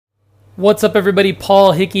What's up, everybody?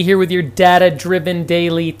 Paul Hickey here with your data-driven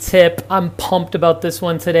daily tip. I'm pumped about this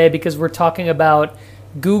one today because we're talking about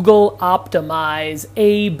Google Optimize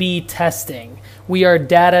A/B testing. We are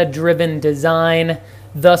data-driven design,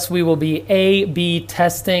 thus we will be A/B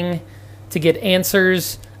testing to get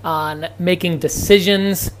answers on making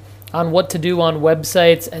decisions on what to do on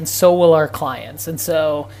websites, and so will our clients. And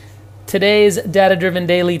so today's data-driven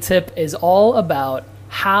daily tip is all about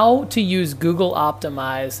how to use Google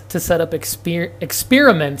Optimize to set up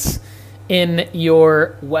experiments in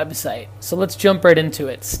your website. So let's jump right into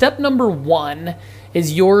it. Step number one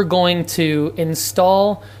is you're going to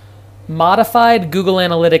install modified Google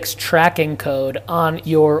Analytics tracking code on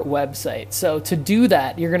your website. So to do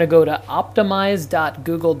that, you're going to go to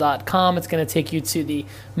optimize.google.com. It's going to take you to the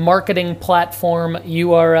marketing platform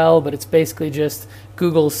URL, but it's basically just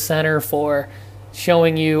Google's center for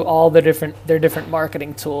showing you all their different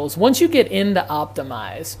marketing tools. Once you get into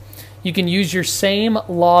Optimize, you can use your same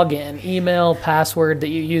login, email, password that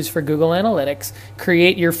you use for Google Analytics,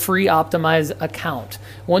 create your free Optimize account.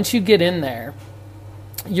 Once you get in there,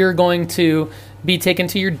 you're going to be taken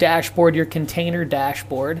to your dashboard, your container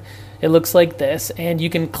dashboard. It looks like this, and you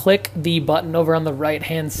can click the button over on the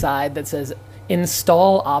right-hand side that says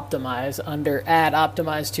Install Optimize under Add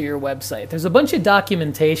Optimize to your website. There's a bunch of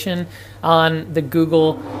documentation on the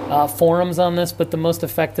Google forums on this, but the most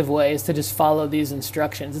effective way is to just follow these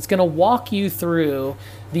instructions. It's going to walk you through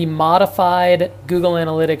the modified Google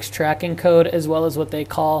Analytics tracking code as well as what they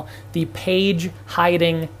call the page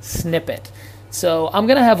hiding snippet. So I'm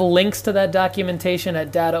going to have links to that documentation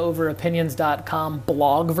at dataoveropinions.com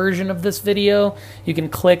blog version of this video. You can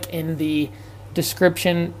click in the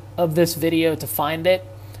description of this video to find it,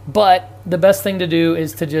 but the best thing to do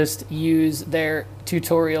is to just use their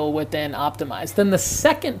tutorial within Optimize. Then the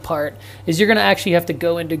second part is you're going to actually have to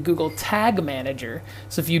go into Google Tag Manager.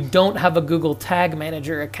 So if you don't have a Google Tag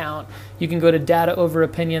Manager account, you can go to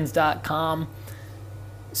dataoveropinions.com,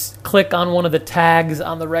 click on one of the tags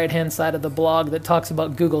on the right hand side of the blog that talks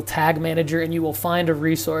about Google Tag Manager, and you will find a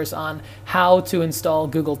resource on how to install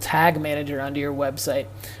Google Tag Manager onto your website.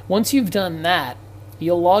 Once you've done that,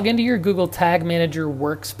 you'll log into your Google Tag Manager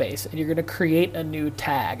workspace and you're going to create a new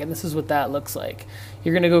tag, and this is what that looks like.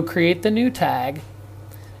 You're going to go create the new tag,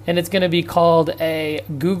 and it's going to be called a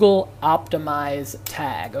Google Optimize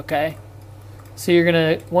tag, okay? So you're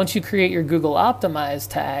going to, once you create your Google Optimize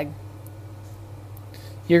tag,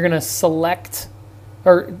 you're going to select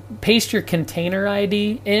or paste your container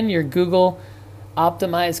ID in, your Google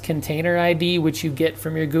Optimize container ID, which you get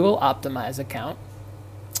from your Google Optimize account.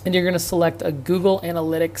 And you're going to select a Google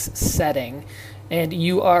Analytics setting. And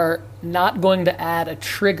you are not going to add a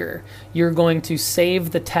trigger. You're going to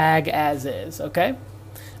save the tag as is, okay?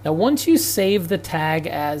 Now, once you save the tag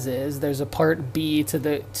as is, there's a part B to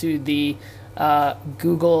the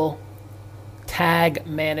Google Tag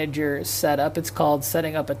Manager setup. It's called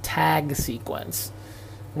setting up a tag sequence.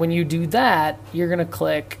 When you do that, you're going to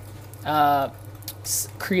click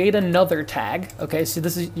create another tag. Okay, so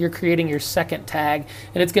this is, you're creating your second tag,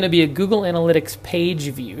 and it's going to be a Google Analytics page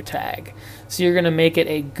view tag. So you're going to make it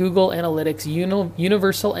a Google Analytics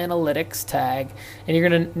Universal Analytics tag, and you're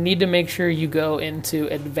going to need to make sure you go into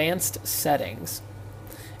Advanced Settings.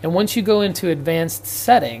 And once you go into Advanced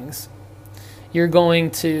Settings, you're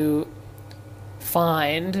going to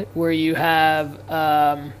find where you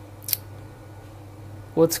have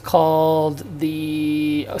what's called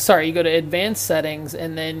the, you go to Advanced Settings,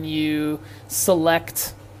 and then you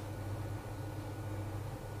select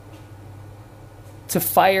to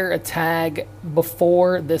fire a tag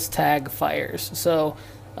before this tag fires. So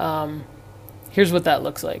here's what that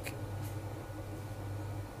looks like.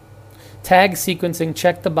 Tag sequencing,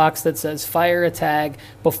 check the box that says fire a tag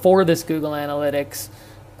before this Google Analytics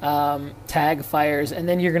tag fires, and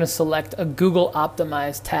then you're going to select a Google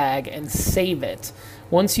Optimize tag and save it.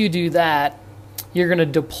 Once you do that, you're going to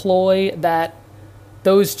deploy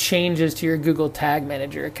those changes to your Google Tag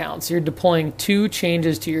Manager account. So you're deploying two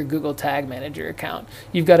changes to your Google Tag Manager account.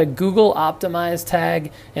 You've got a Google Optimize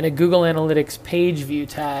tag and a Google Analytics page view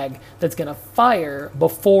tag that's going to fire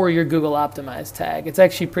before your Google Optimize tag. It's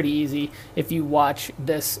actually pretty easy if you watch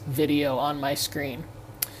this video on my screen.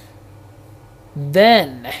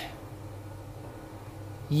 Then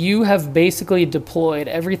you have basically deployed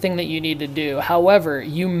everything that you need to do. However,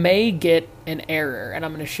 you may get an error, and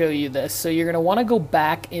I'm going to show you this. So you're going to want to go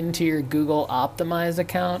back into your Google Optimize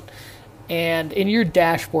account, and in your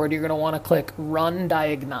dashboard, you're going to want to click Run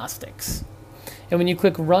Diagnostics. And when you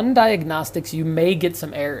click Run Diagnostics, you may get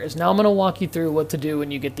some errors. Now I'm going to walk you through what to do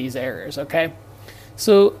when you get these errors, okay?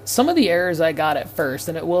 So some of the errors I got at first,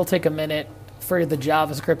 and it will take a minute for the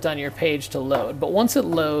JavaScript on your page to load. But once it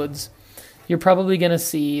loads, you're probably going to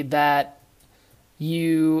see that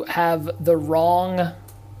you have the wrong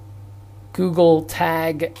Google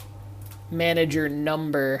Tag Manager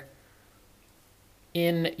number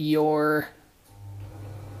in your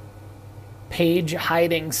page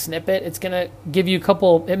hiding snippet. It's going to give you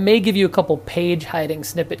it may give you a couple page hiding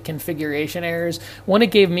snippet configuration errors. One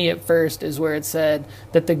it gave me at first is where it said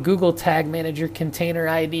that the Google Tag Manager container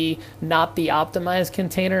ID, not the optimized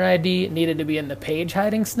container ID, needed to be in the page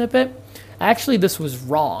hiding snippet. Actually, this was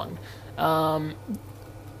wrong.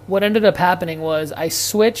 What ended up happening was I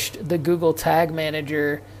switched the Google Tag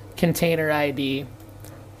Manager container ID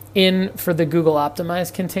in for the Google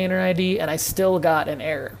optimized container ID, and I still got an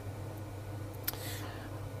error.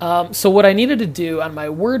 So what I needed to do on my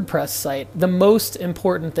WordPress site, the most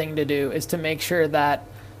important thing to do is to make sure that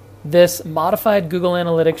this modified Google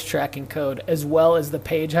Analytics tracking code, as well as the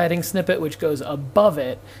page hiding snippet, which goes above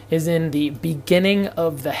it, is in the beginning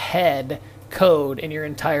of the head code in your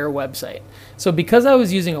entire website. So because I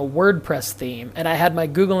was using a WordPress theme and I had my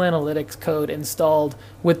Google Analytics code installed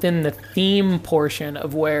within the theme portion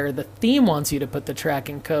of where the theme wants you to put the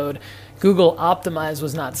tracking code, Google Optimize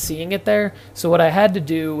was not seeing it there. So what I had to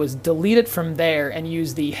do was delete it from there and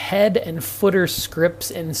use the head and footer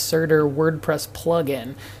scripts inserter WordPress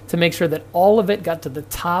plugin to make sure that all of it got to the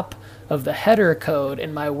top of the header code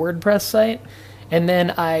in my WordPress site. And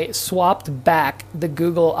then I swapped back the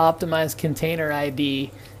Google Optimized Container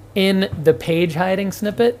ID in the page hiding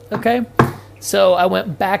snippet, okay? So I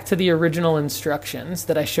went back to the original instructions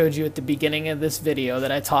that I showed you at the beginning of this video,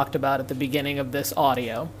 that I talked about at the beginning of this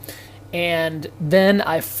audio. And then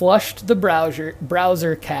I flushed the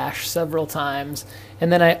browser cache several times.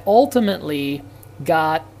 And then I ultimately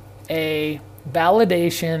got a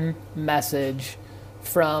validation message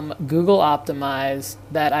from Google Optimize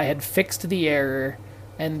that I had fixed the error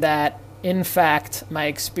and that, in fact, my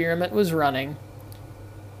experiment was running.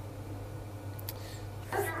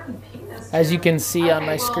 As you can see on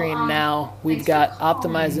my screen now, we've got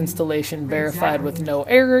Optimize installation verified with no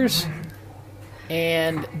errors,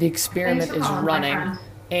 and the experiment is running.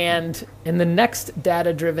 And in the next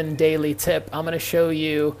data-driven daily tip, I'm going to show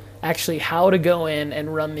you actually how to go in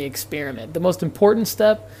and run the experiment. The most important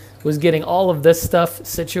step was getting all of this stuff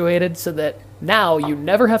situated so that now you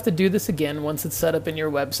never have to do this again once it's set up in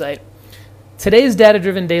your website. Today's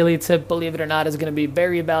data-driven daily tip, believe it or not, is going to be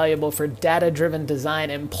very valuable for data-driven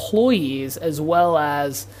design employees as well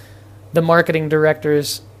as the marketing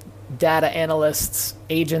directors, data analysts,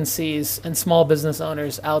 agencies, and small business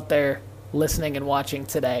owners out there listening and watching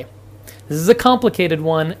today. This is a complicated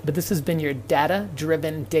one, but this has been your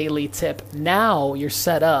data-driven daily tip. Now you're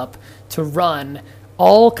set up to run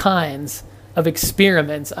all kinds of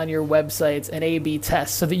experiments on your websites and A/B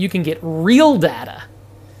tests so that you can get real data,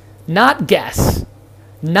 not guess,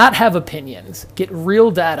 not have opinions. Get real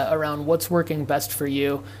data around what's working best for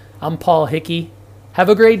you. I'm Paul Hickey. Have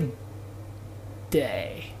a great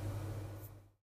day.